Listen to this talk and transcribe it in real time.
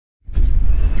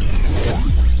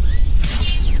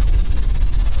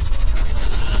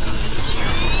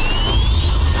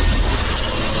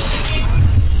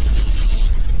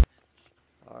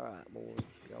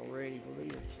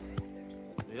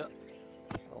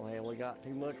got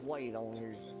too much weight on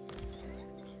here.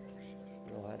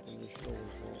 You'll have to destroy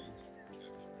something.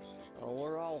 Oh,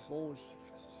 we're off, boys.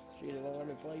 Shit, it won't let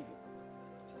me place it.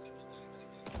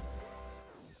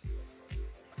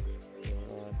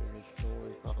 You'll have to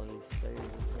destroy probably these stairs or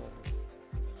something.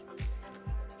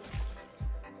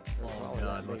 Oh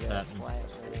God, what's happening?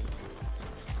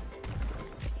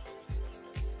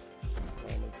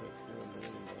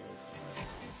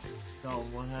 Oh,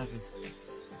 what happened?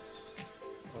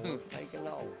 Taking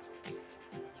off.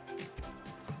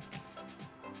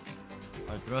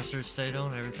 Our thrusters stayed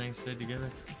on, everything stayed together.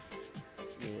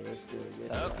 Yeah, they're still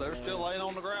good. Nope, they're still laying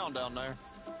on the ground down there.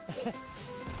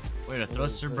 Wait, a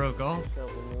thruster broke off?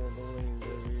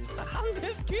 I'm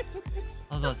just kidding.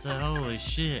 I thought that, holy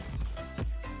shit.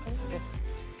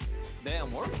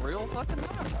 Damn, we're real fucking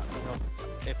high right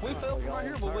now. If we fell from right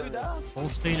here, will we die? Full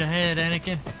speed ahead,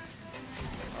 Anakin.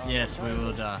 Yes, we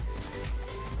will die.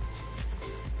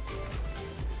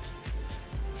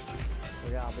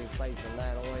 We gotta be facing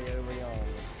that way over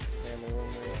yonder. Tell me when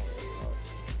we're on.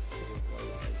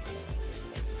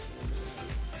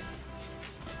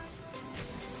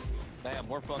 Damn,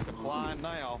 we're fucking flying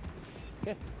now.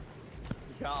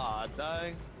 God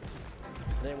dang.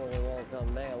 Then when we won't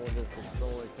come down, we'll just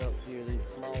destroy a few of these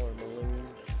smaller balloons.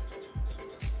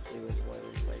 See which way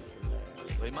we're facing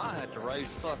now. We might have to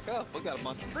raise the fuck up. We got a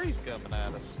bunch of trees coming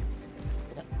at us.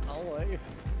 Oh, wait.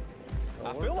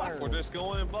 I feel like we're just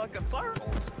going in fucking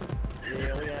circles.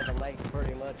 Yeah, we have to make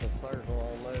pretty much a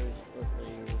circle on those. Let's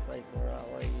see, we're facing the right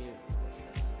way yet.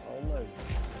 Almost.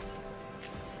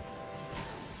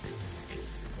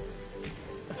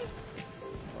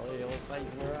 Oh yeah, we're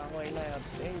facing the right way now.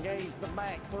 Engage the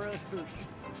back thrusters.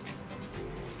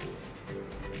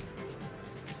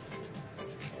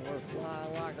 We're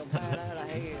flying like a bat out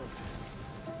of hell.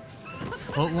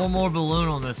 Put one more balloon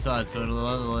on this side so it'll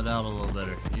level it out a little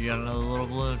better. You got another little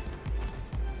balloon?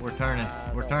 We're turning,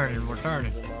 we're turning, we're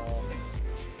turning.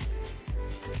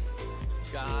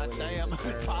 God damn,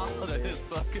 who's piloting this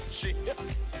fucking shit?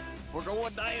 We're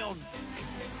going down.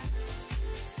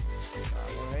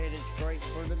 We're headed straight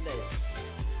for the death.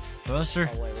 Thruster?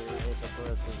 Oh wait, we're gonna hit the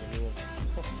thrusters again.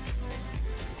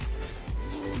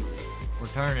 We're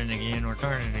turning again, we're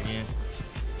turning again.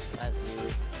 That's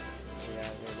good. Yeah,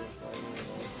 we're just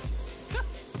like,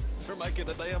 We're making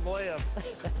a damn left.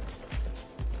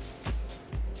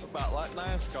 We're about like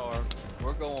NASCAR.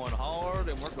 We're going hard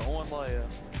and we're going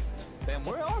left. Damn,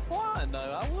 we are flying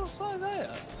though, I will say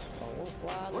that. oh, we're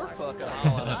flying We're like fucking a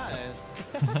hauling ass.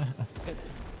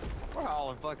 We're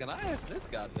hauling fucking ass this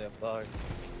goddamn thing.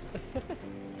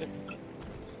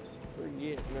 We're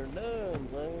getting her done,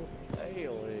 son. Hell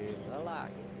yeah, I like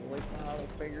it. We finally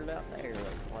figured out the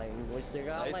airplane plane. We still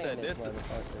got They land said this this is-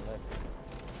 motherfucker.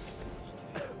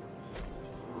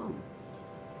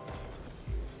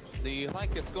 Do you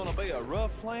think it's gonna be a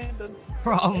rough landing?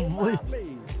 Probably. Might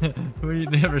be. We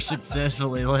never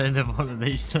successfully landed one of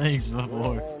these things We don't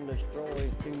before. want to destroy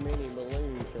too many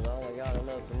balloons because I only got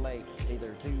enough to make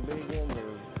either two big ones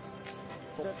or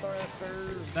four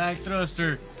thrusters. Back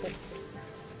thruster.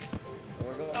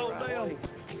 We're going Oh, the right damn. way.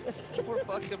 We're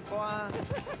fucking flying.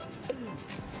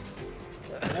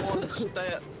 One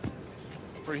step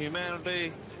for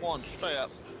humanity, one step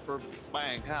for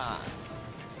mankind.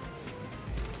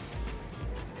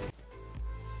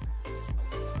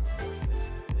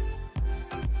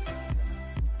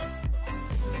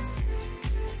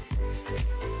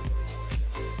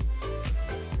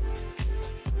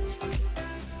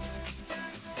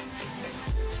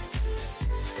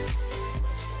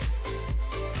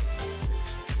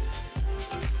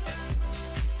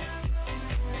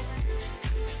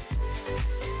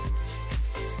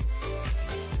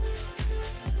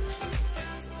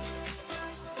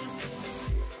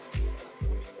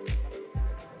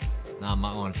 Nah, I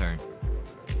might want to turn. Oh,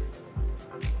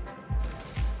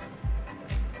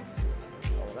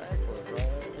 that's what's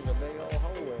wrong. There's a big old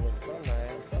hole in it somehow.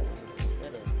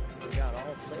 We got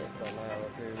offset somehow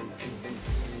up here. These two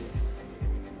pieces.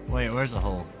 Wait, where's the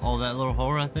hole? Oh, that little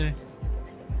hole right there?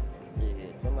 Yeah,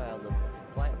 somehow the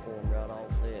platform got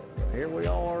offset. But here we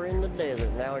are in the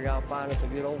desert. Now we gotta find us a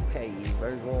good old cave.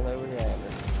 There's one over yonder.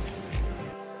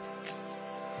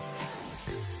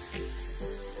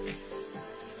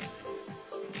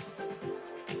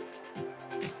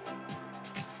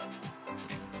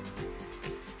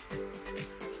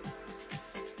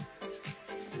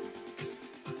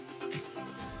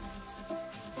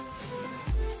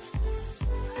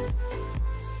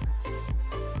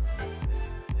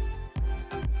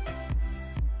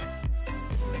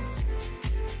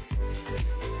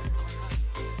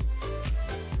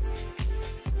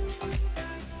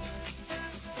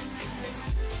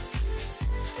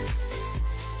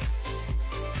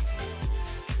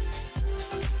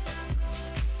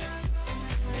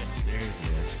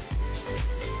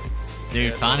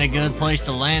 Dude, find a good place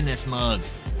to land this mug. So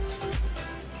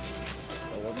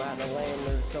we're about to land.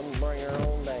 There's some bring her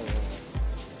on down.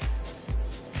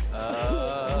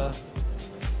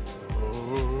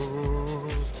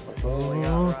 Oh, we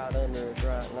got right under it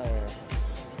right now.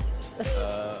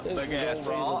 Big ass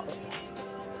rock.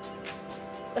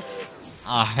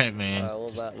 Alright, man. Alright,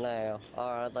 what about now?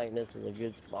 Alright, I think this is a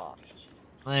good spot.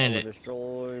 Land We'll it.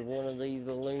 destroy one of these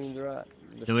balloons, right?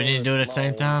 Do we need to do it at the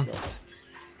same time?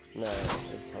 No, just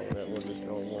hold it. We'll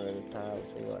destroy one at a time and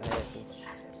see what happens.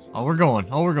 Oh, we're going.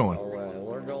 Oh, we're going. Alright,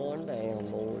 we're going down,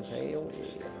 boys. Hell yeah.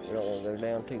 We don't want to go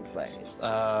down too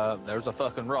fast. There's a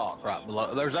fucking rock right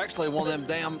below. There's actually one of them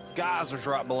damn geysers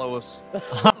right below us.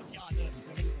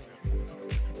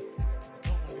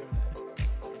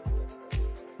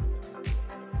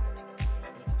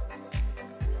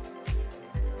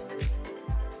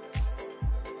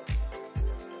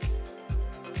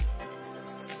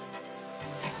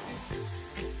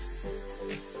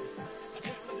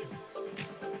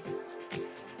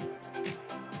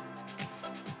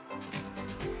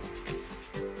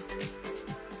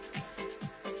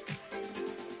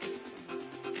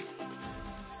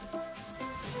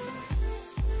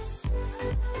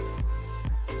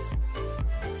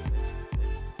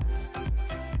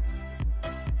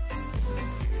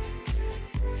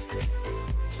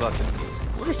 Fucking,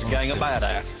 we're just a gang of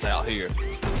badasses out here.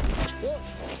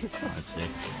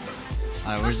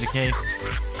 Alright, where's the cave?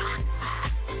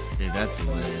 Dude, that's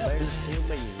lit. There's too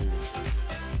many.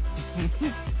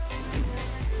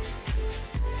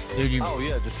 Dude, you. Oh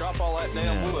yeah, just drop all that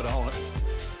damn wood on it.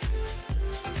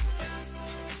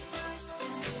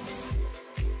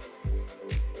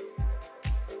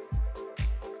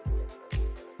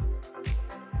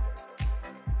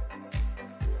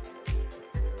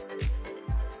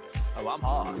 Oh, I'm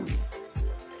hot.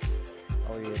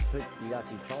 Oh yeah, you got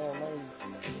your charm on?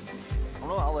 I don't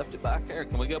know, I left it back there.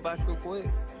 Can we go back real quick?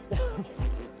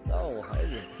 Oh,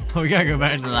 hey. We gotta go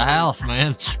back to the house,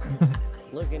 man.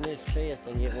 Look in this chest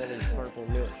and get one of these purple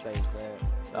milkshakes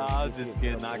out. Nah, I'm just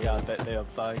kidding. I got that damn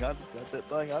thing. I just got that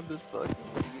thing. I'm just fucking.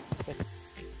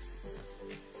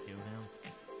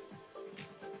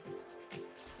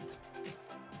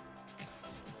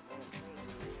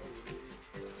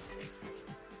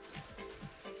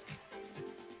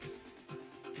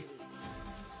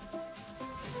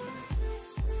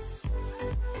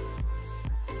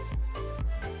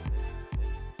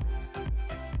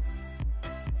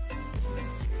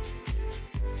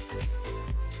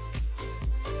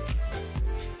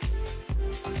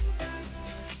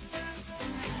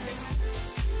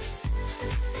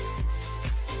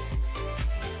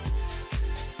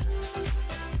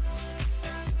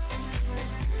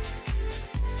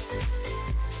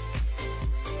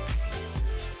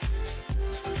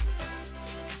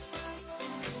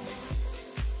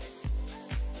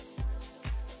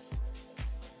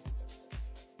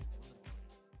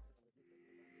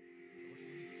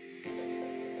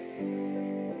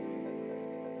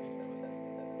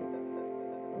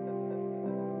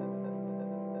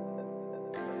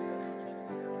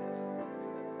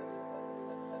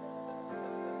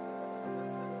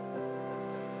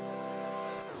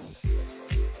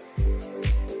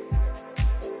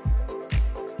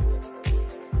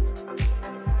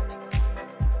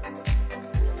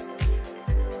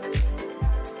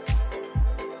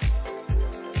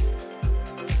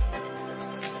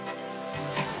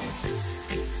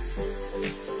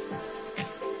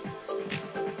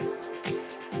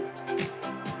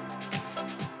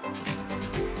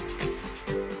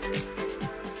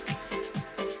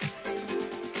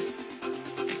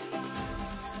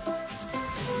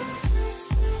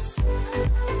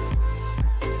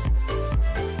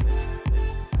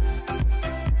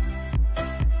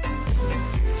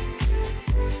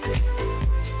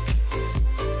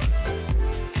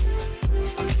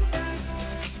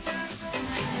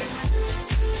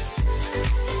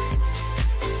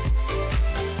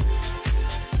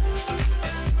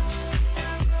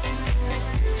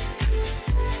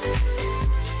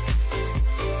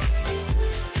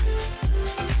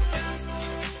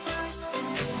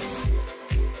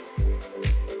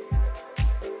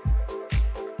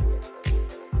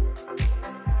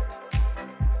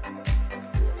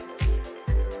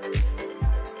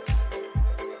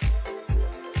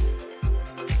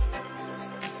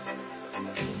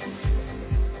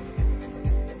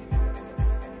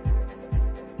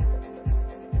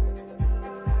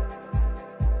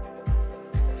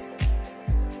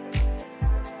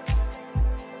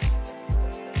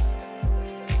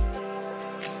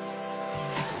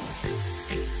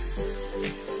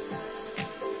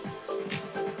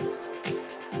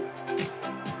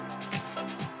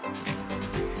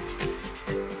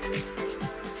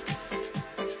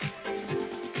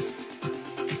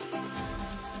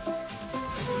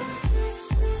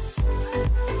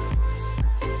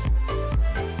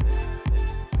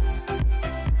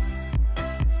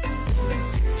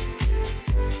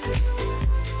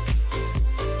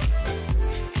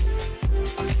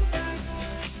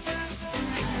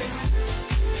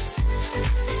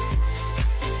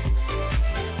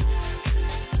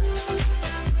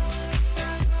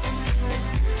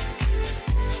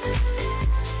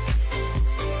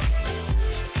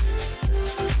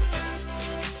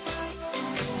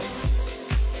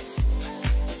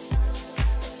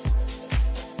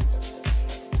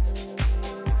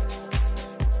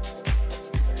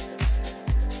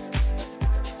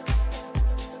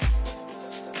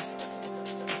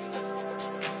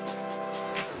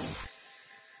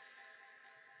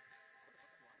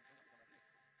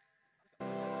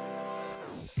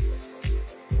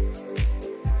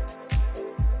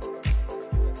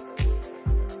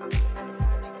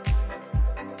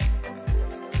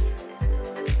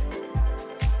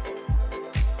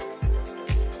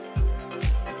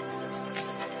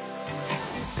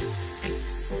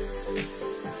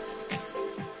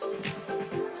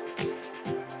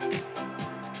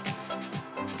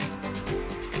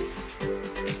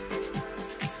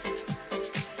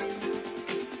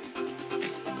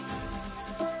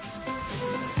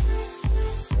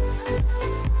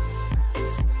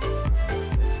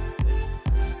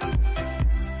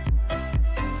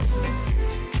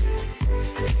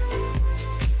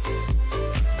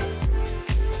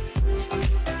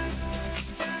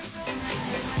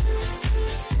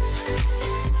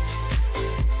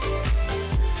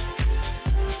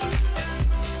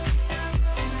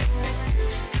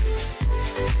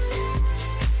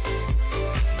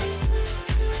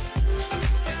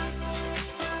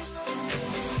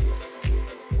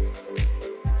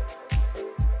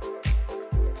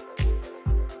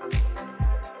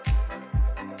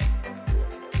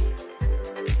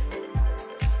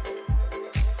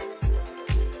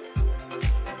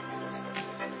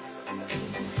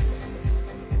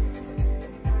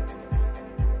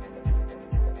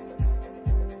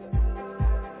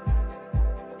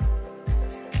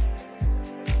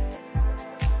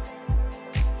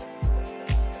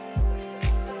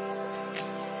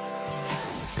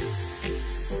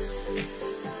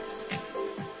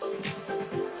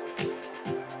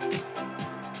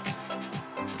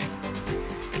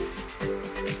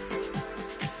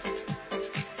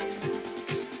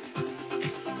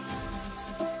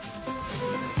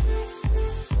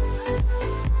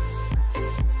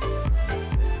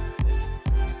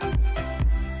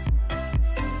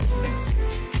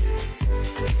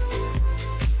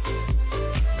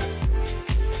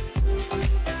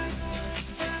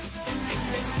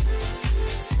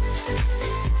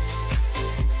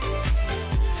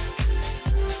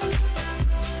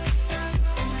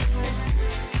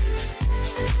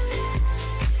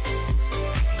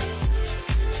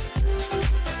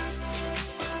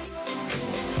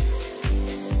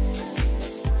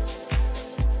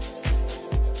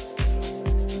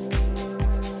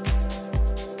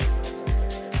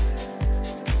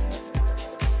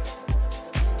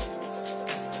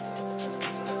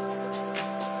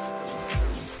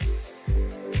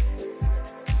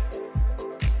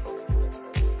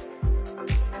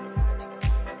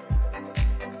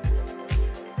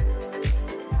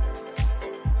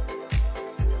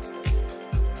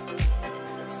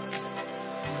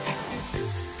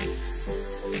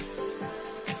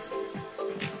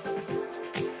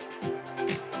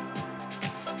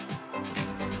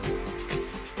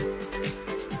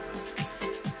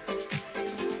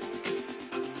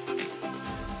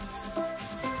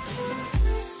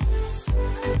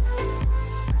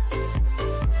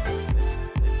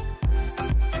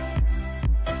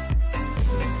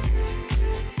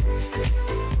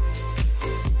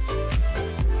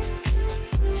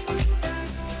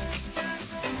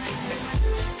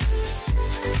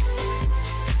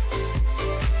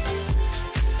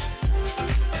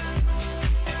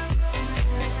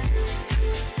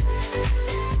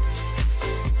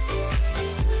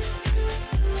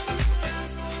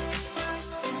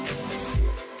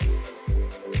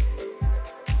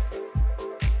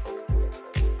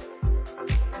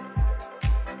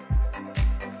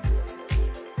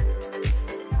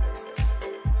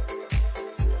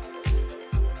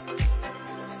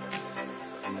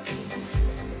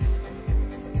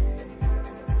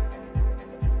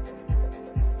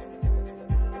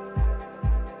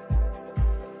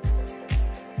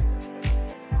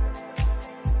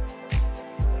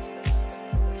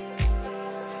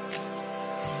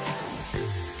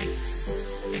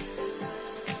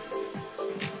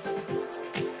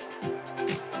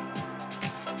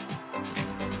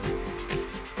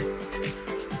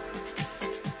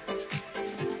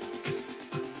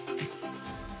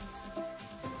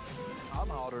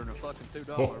 $2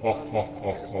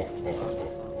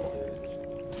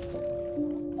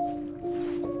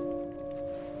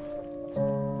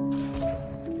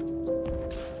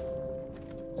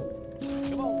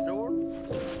 Come on, Jordan.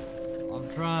 I'm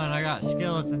trying. I got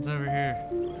skeletons over here.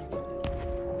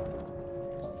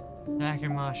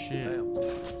 Attacking my shit. Damn.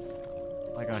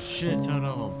 Like a shit ton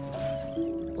of them.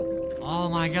 Oh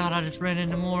my god, I just ran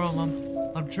into more of them.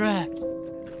 I'm trapped.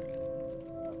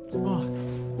 Oh.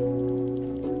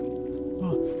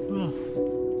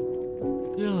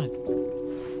 Dylan.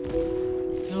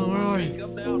 Dylan, where are you?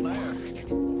 Come down there.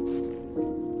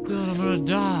 Dylan, I'm gonna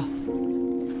die.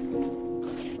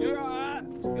 You're alright.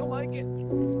 You'll make it.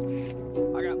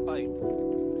 I got faith.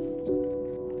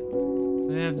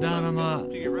 They have dynamite.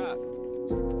 To your right.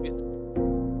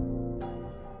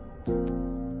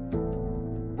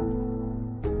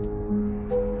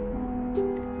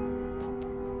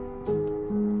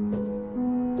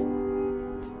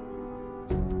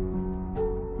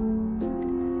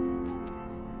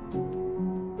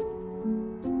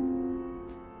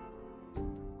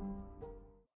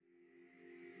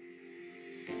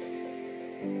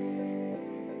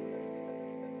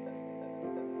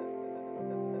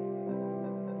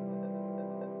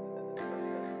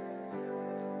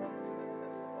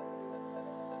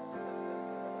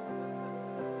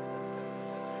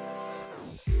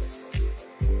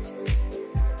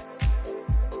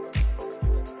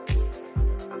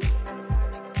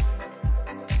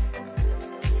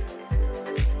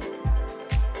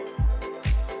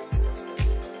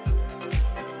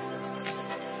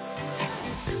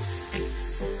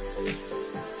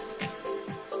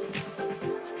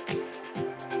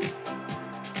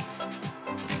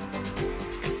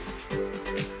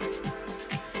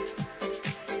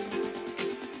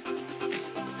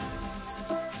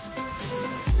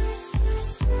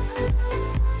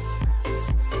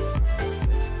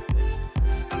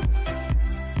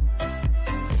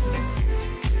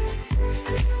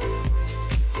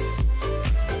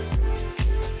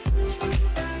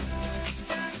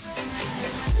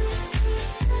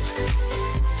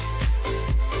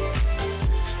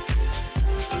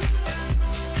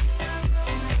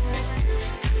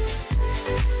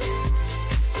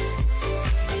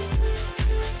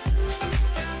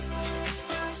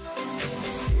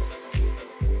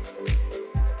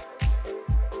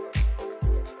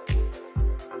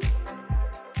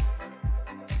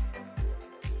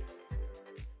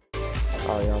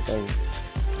 Oh, y'all think?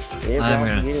 Yeah, I'm y'all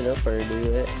gonna- can get it up there and do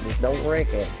that. Just don't wreck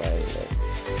that thing.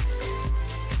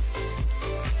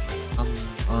 I'm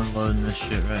unloading this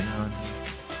shit right now.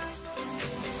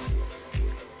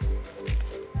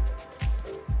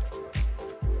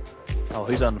 Oh,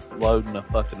 he's unloading a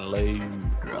fucking load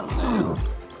right now.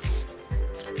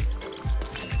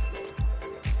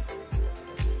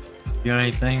 You got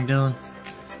anything, Dylan?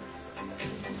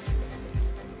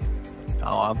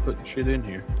 Oh, I'm putting shit in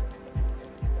here.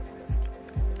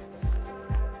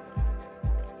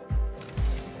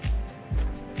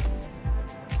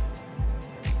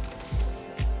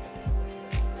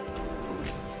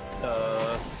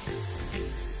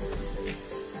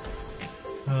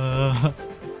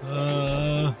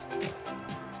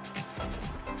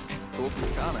 We're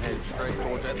kind of headed straight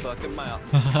towards that fucking mountain.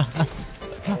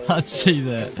 I see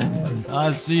that.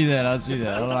 I see that. I see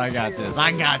that. Oh, I got this.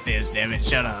 I got this, damn it.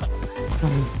 Shut up.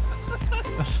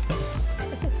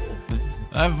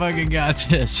 I fucking got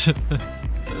this.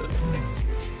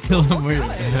 Dylan, We're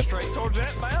kinda headed straight towards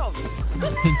that mountain.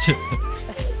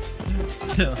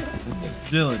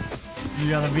 Dylan, you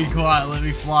gotta be quiet. Let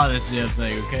me fly this damn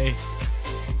thing, okay?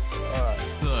 Alright.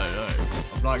 Alright.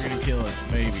 I'm not gonna kill us,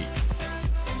 maybe.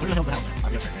 Where the hell's the house? I'll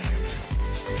be up there.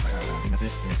 I think that's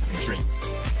it. Yeah, straight.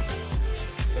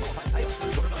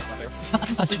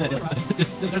 I see that.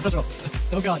 There's no.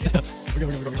 Oh god.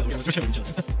 We're chilling.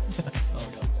 Oh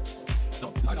god. No,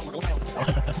 this is...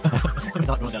 We're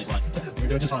not going down these lines. We're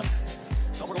doing just fine.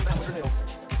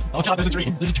 Oh god, there's a tree.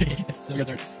 There's a tree. There's a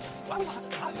tree.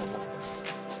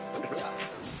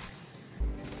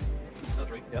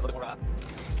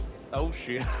 Oh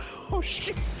shit. Oh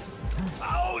shit.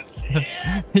 Oh shit.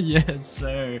 Yes,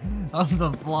 sir. I'm the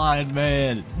blind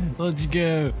man. Let's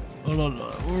go. Hold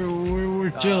on.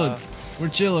 We're chilling. We're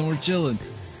chilling. We're chilling.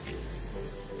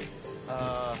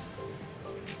 Yeah,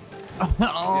 we're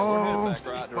headed Oh, back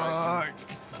right direction. fuck.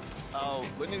 Oh,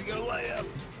 we need to go left.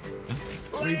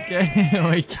 We can't.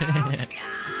 We can't.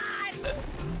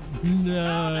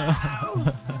 No.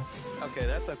 Okay,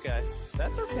 that's okay.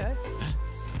 That's okay.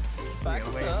 Back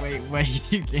us up.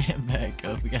 Wait. You can't back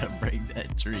up. We gotta break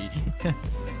that tree.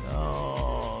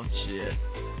 Oh, shit.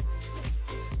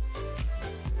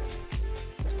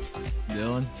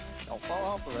 Dylan? Don't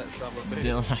fall off of that son of a bitch.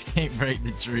 Dylan, I can't break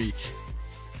the tree.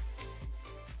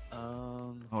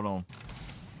 Hold on.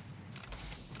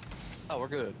 Oh, we're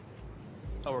good.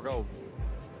 Oh, we're gold.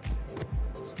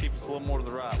 Just keep us a little more to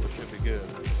the right. We should be good.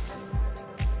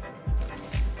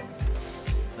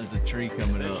 There's a tree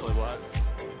coming up. What?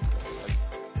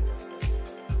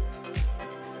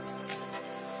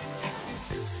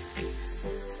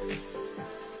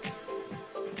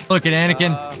 Look at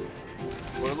Anakin.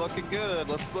 We're looking good.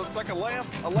 Looks like a lamp.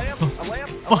 A lamp.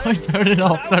 Turn it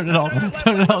off. Turn it off.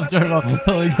 Turn it off. Turn it off.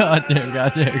 Oh, God damn.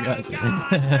 God damn. God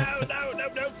damn. No.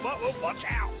 Watch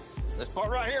out. This part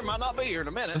right here might not be here in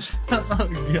a minute. Oh,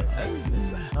 God.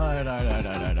 All right.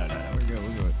 We're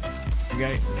good.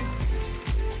 Okay.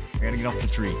 I gotta get off the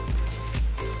tree.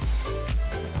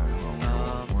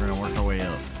 We're gonna work our way up.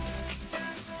 Man,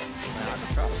 I can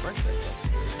try to break that stuff.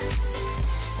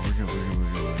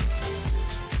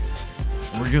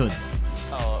 We're good.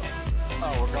 Oh,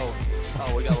 we're going. Oh,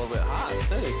 we got a little bit hot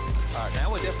too. All right, now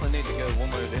we definitely need to go one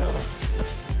way or the other.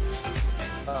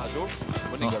 George,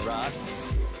 we need to go right.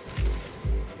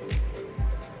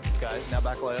 Okay, now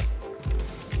back left.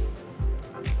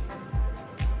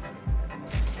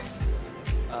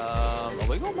 Are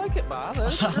we gonna make it by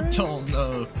this? I don't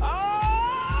know.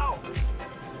 Oh!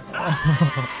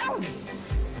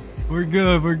 We're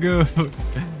good.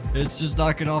 It's just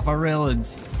knocking off our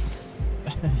railings.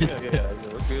 Yeah,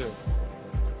 we're good.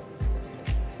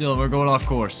 Dylan, we're going off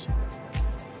course.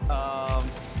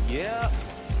 Yeah.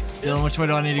 Dylan, which way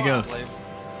do I need to go?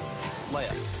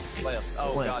 Left.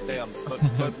 Oh, Left. goddamn.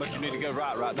 But you need to go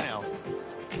right now.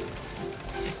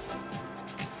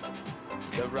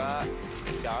 Go right.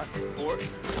 Got it. Forward.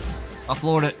 I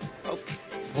floored it. Oh.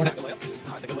 Floored it. Take a left.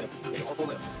 All right, take a left. Take it all the way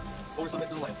left. Forward something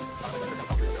to the left.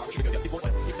 Keep going. Keep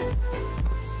going.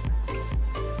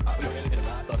 We are in a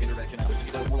right fucking direction now. We just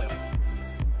need to go more left.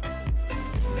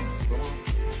 Go on.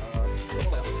 Go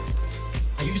left.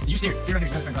 Hey, you steer right here. You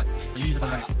gotta turn right. You use this on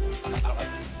right. I don't know.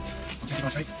 Keep going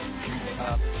straight.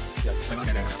 Yeah. Wait,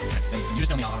 okay. Then you just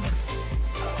tell me how I'm order.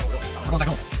 Come on, back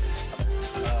home.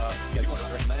 Yeah, you're going right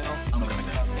direction now. I'm gonna make that.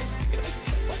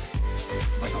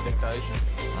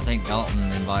 I think Dalton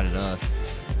invited us.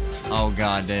 Oh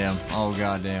goddamn. Oh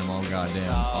goddamn. Oh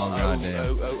goddamn. Oh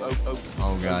goddamn.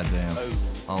 Oh goddamn.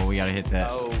 Oh, we gotta hit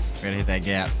that. We gotta hit that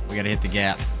gap. We gotta hit the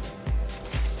gap.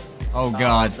 Oh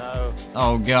god. No.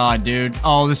 Oh god, dude.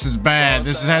 Oh, this is bad.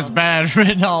 This has bad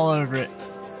written all over it.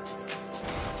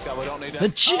 God, we don't need that. The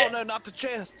chest. Oh no, not the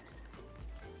chest.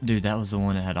 Dude, that was the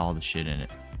one that had all the shit in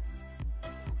it.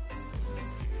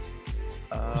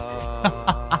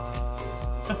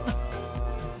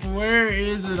 Where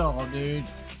is it all, dude?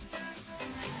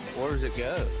 Where does it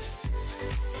go?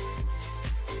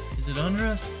 Is it under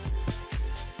us?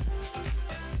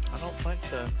 I don't think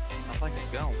so. I think it's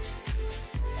gone.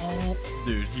 Oh,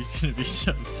 dude, he's gonna be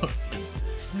so fucking.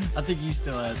 I think he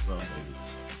still has some, maybe.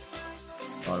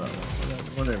 Oh, no,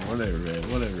 whatever, man.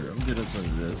 Whatever. I'm good at some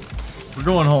of this. We're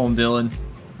going home, Dylan.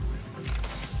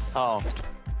 Oh.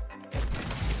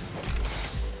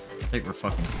 I think we're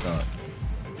fucking stuck.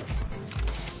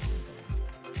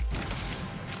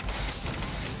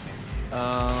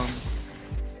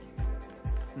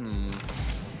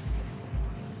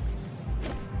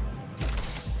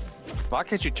 Why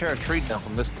can't you tear a tree down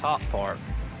from this top part?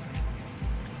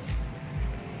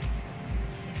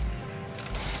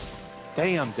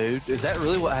 Damn, dude. Is that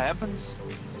really what happens?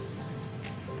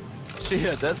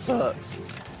 Shit, that sucks.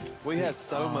 We had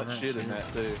so much shit in that,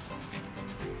 too.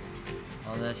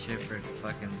 All that shit for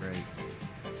fucking break.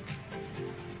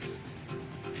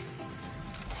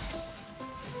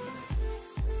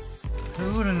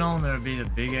 Who would have known there would be the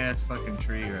big ass fucking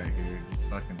tree right here? Just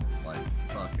fucking, like,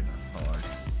 fucking us hard.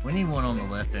 We need one on the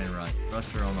left and right.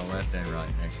 Thruster on the left and right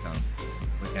next time.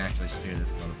 We can actually steer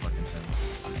this motherfucking thing.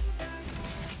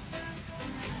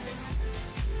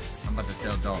 I'm about to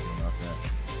tell Dalton about that.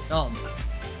 Dalton!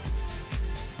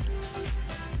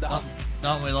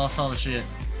 Dalton, we lost all the shit.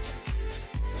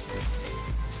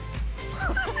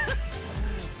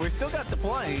 We still got the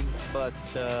plane, but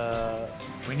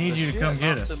we need you to come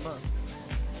get us. Because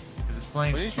the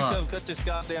plane's we need you to come cut this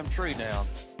goddamn tree down.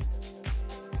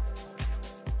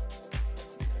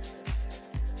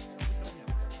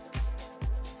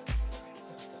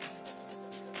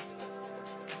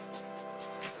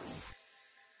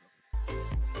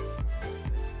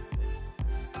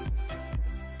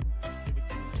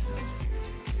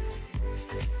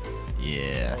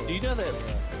 Yeah. Do you know that?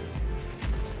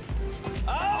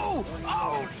 Oh!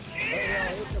 Oh,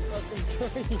 shit!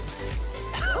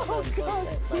 Oh, God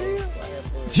damn.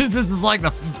 Dude, this is like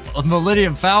the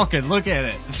Millennium Falcon. Look at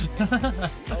it.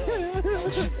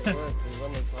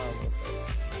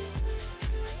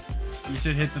 You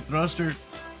said hit the thruster?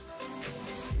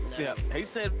 Yeah, he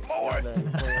said pour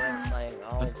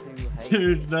it.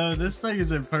 Dude, no, this thing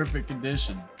is in perfect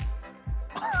condition.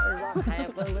 There's like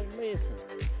half of it missing.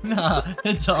 Nah,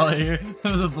 it's all here.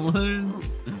 The balloons.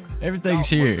 Everyth's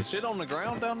here. Was the shit on the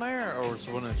ground down there, or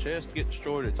when the chest gets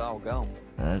destroyed, it's all gone?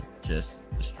 That just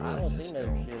I destroyed don't this see no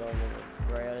thing. shit on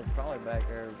the ground. It's probably back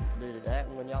there. Did it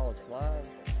happen when y'all was flying?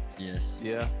 Yes.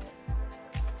 Yeah.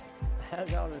 How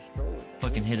y'all destroyed it?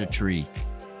 Fucking hit a tree.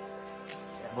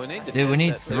 We need to Dude, we test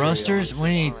need that theory thrusters. on We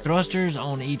need this. thrusters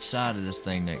on each side of this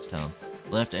thing next time.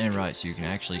 Left and right, so you can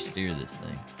actually steer this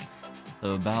thing.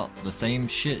 So about the same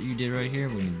shit you did right here,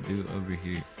 we need to do it over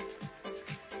here.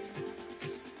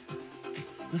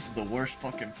 This is the worst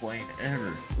fucking plane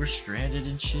ever. We're stranded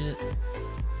and shit.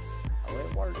 Oh,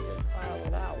 it worked just fine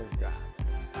when I was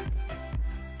driving.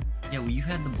 Yeah, well, you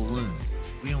had the balloons.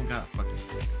 We don't got fucking...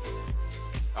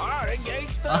 Alright, engage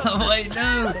stuff. Oh, wait,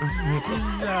 no!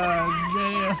 God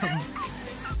damn.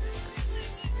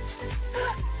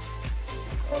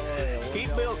 Hey, what Keep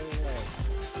y'all built- doing now?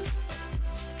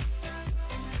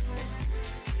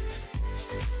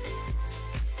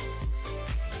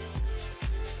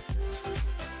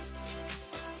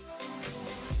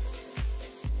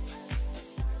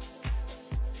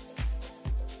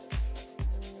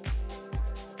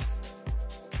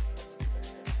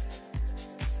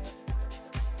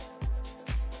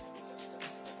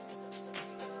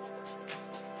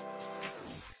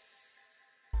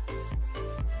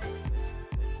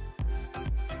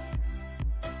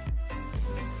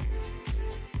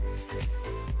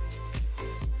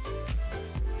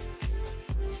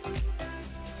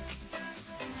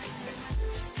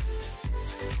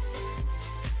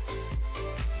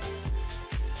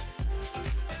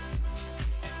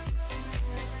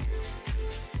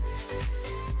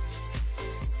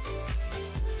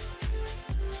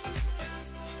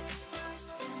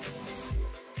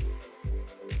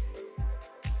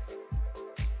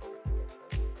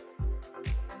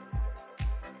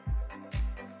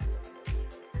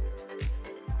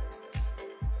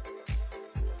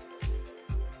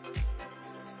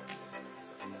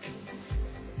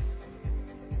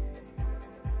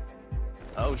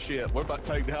 Oh shit, we're about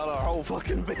to take down our whole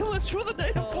fucking village with a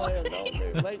damn Oh, yeah, plane. don't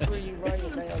do it. Make sure you bring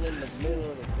it down in the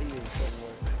middle of the field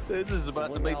somewhere. This is about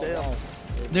to When be y'all down.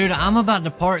 lost, Dude, I'm about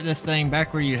to park this thing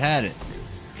back where you had it.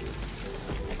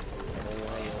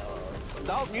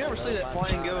 Dalton, you ever see that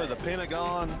plane go to the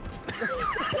Pentagon?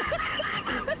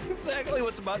 Exactly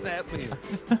what's about to happen here.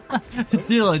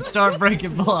 Dylan, start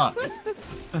breaking blocks.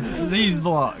 These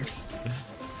blocks.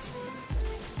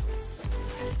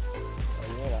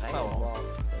 you want a hand Oh. block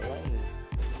the lane.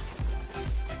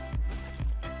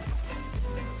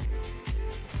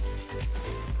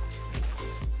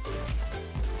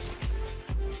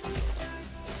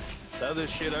 Throw this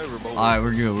shit over, boy. Alright,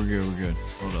 we're good, we're good, we're good.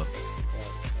 Hold up.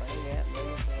 Bring that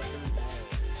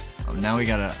motherfucker down. Oh, now I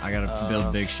gotta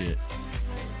build big shit.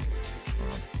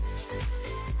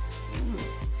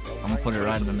 I'm gonna put it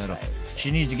right in the middle. She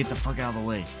needs to get the fuck out of the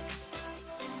way.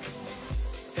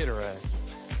 Hit her ass.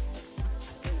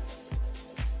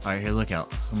 Alright, here, look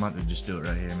out. I'm about to just do it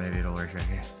right here. Maybe it'll work right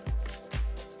here.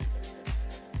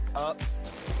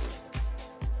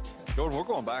 Jordan, we're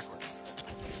going backwards.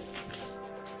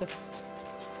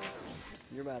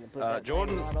 You're about to put that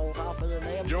Jordan- thing right on top of the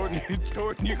damn Jordan, track.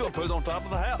 Jordan, you're gonna put it on top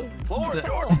of the house. Floor it,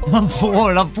 Jordan. I'm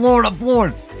floored, I'm floored, I'm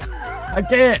floored. I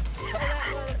can't.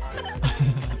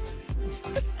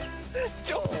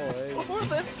 Jordan, floor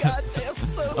that goddamn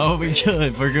sofa. Oh, we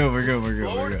good. We're good, we're good, we're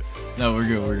good, we're good. No, we're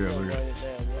good, we're good, we're Bring good. it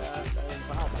down right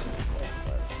on top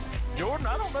of it. Jordan,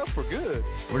 I don't know if we're good.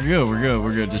 We're good, we're good,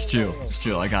 we're good. Just chill. Just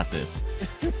chill. I got this.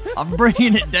 I'm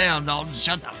bringing it down, dog.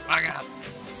 Shut the fuck up.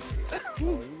 Oh,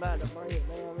 you about to bring it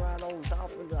down right on top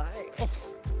of the house.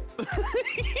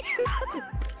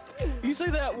 You see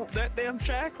that damn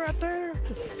shack right there?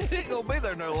 It ain't gonna be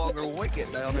there no longer when we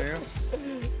get down there.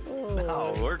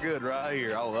 Oh, we're good right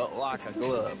here. Oh, like a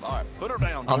glove. All right, put her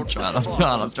down. I'm Jordan. trying, Put her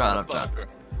I'm trying. motherfucker.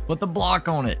 Put the block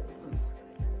on it.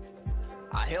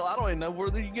 Hell, I don't even know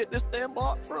where you get this damn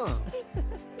block from.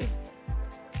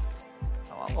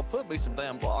 Oh, I'm gonna put me some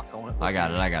damn block on it. I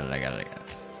got it, I got it, I got it, I got it.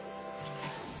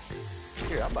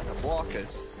 Here, I'm about to block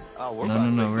us. Oh, we're No, about no,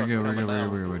 to no, be we're good, fucking we're good,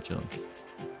 coming we're down. chilling.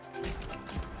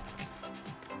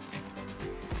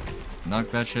 Knock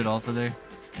that shit off of there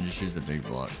and just use the big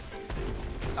blocks.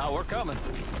 Oh, we're coming.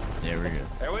 Yeah, we're good.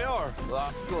 There we are.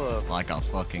 Lock glove. Like a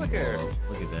fucking Look here. glove.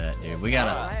 Look at that, dude. We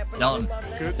gotta, Happened Dalton, to my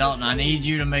damn- Dalton, I need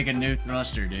you to make a new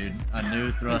thruster, dude. A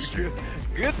new thruster.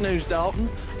 Good news, Dalton.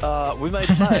 We made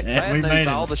it back. Bad We news, made it.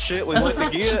 all the shit we went to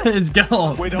get, It's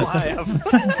gone. we don't have.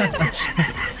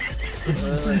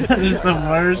 That is the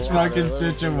worst fucking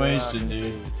situation,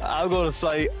 dude. I'm gonna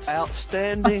say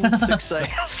outstanding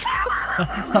success.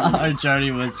 Our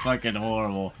journey was fucking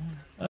horrible.